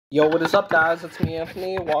Yo, what is up, guys? It's me,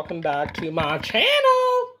 Anthony. Welcome back to my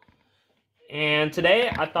channel. And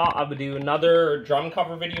today, I thought I would do another drum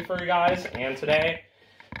cover video for you guys. And today,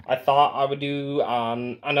 I thought I would do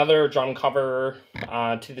another drum cover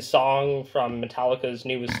to the song from Metallica's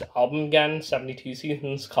newest album again, 72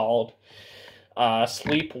 Seasons, called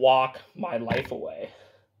Sleepwalk My Life Away.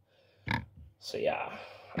 So yeah,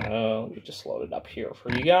 let me just load it up here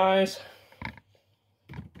for you guys.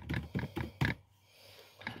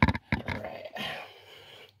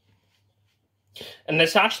 And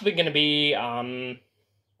this is actually going to be, oh,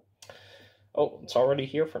 it's already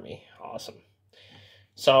here for me. Awesome.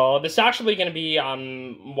 So this is actually going to be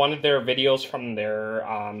one of their videos from their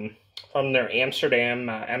Amsterdam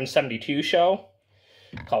M72 show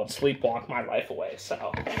called Sleepwalk My Life Away.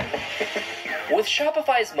 So with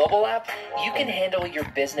Shopify's mobile app, you can handle your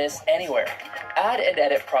business anywhere. Add and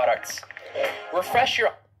edit products. Refresh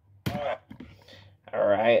your... All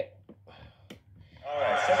right.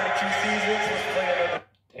 72 seasons. Let's play another.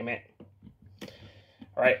 Damn it.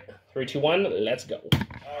 All right. 3, 2, 1. Let's go. All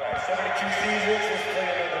right. 72 seasons. Let's play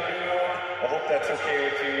another new one. I hope that's okay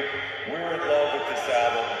with you. We're in love with this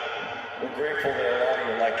album. We're grateful that a lot of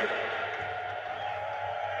you like it.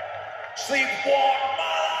 Sleepwalk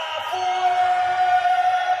my life away.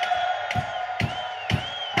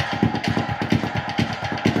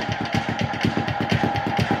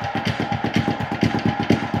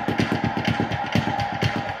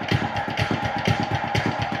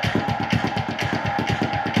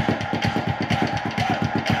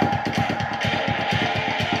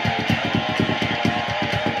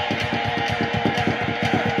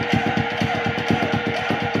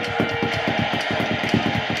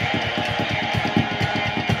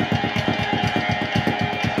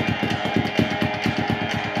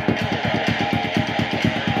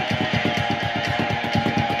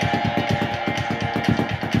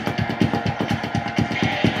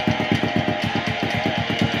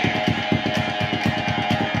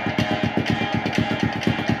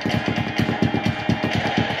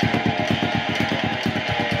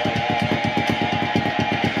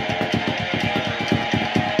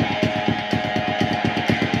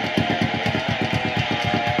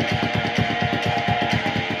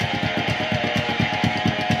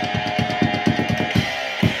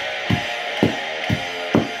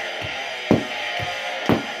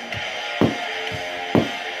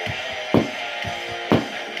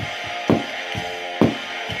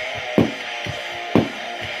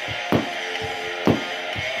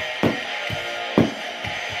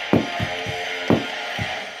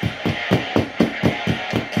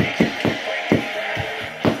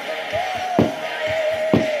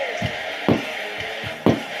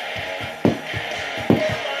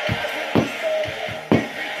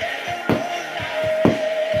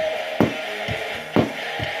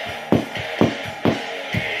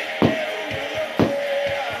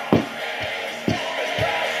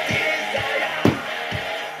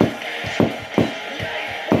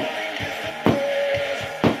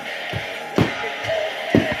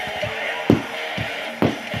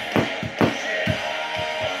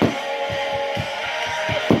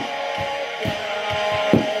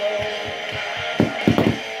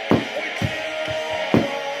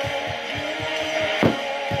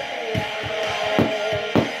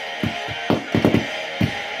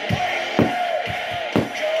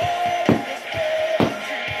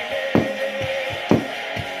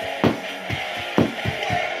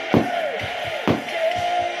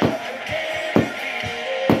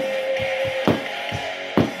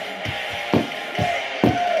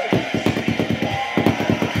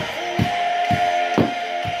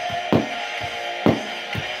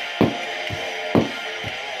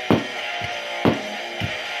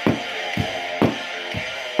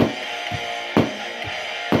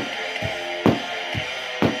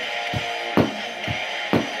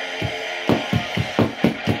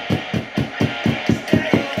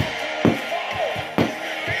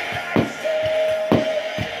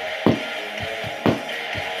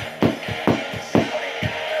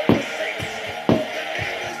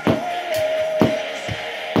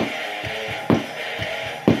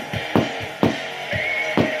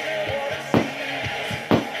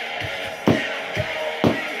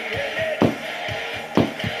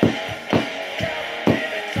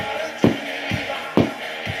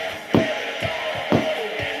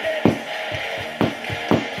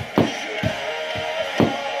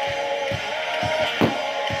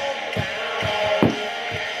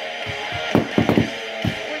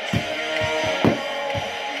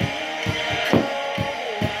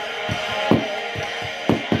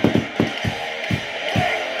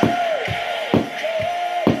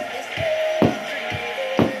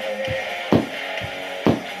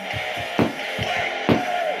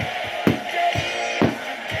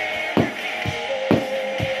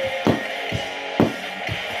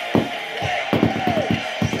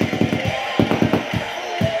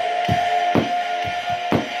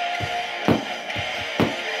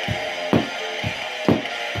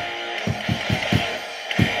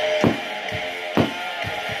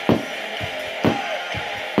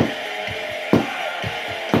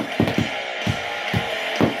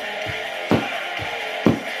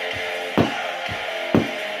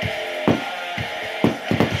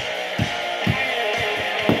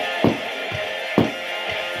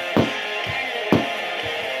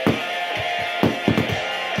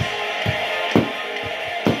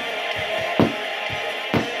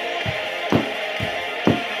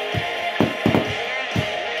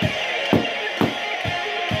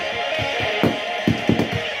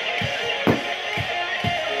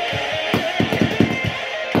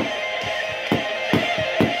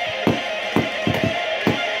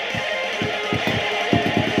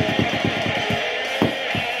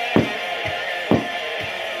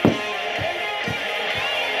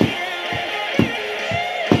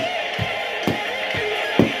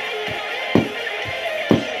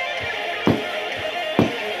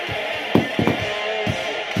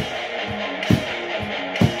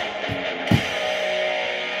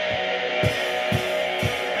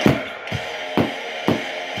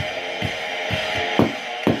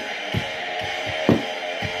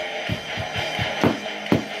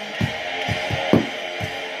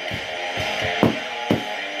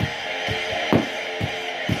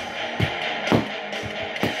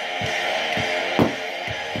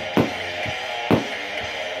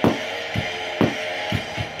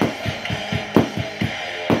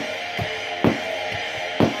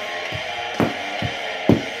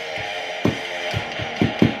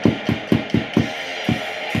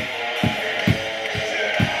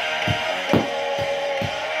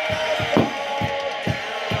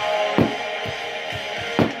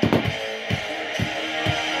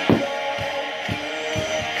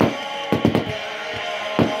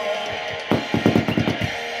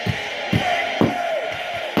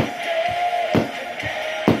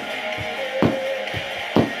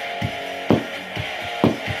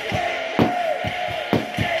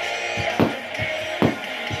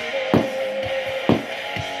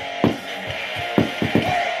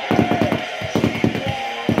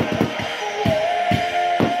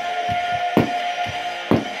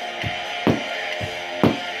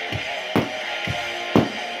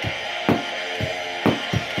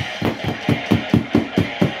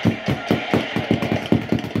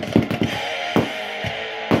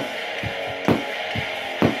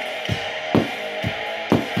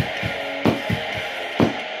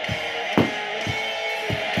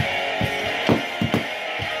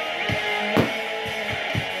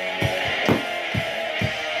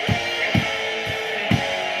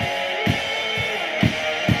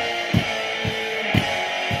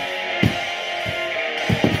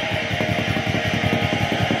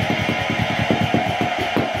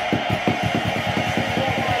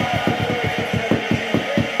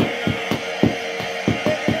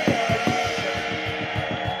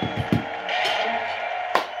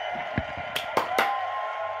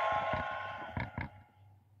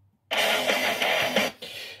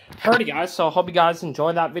 Alrighty guys, so I hope you guys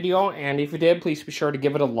enjoyed that video, and if you did, please be sure to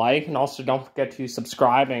give it a like, and also don't forget to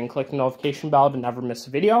subscribe and click the notification bell to never miss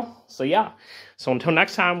a video. So yeah, so until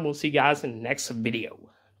next time, we'll see you guys in the next video.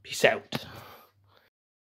 Peace out.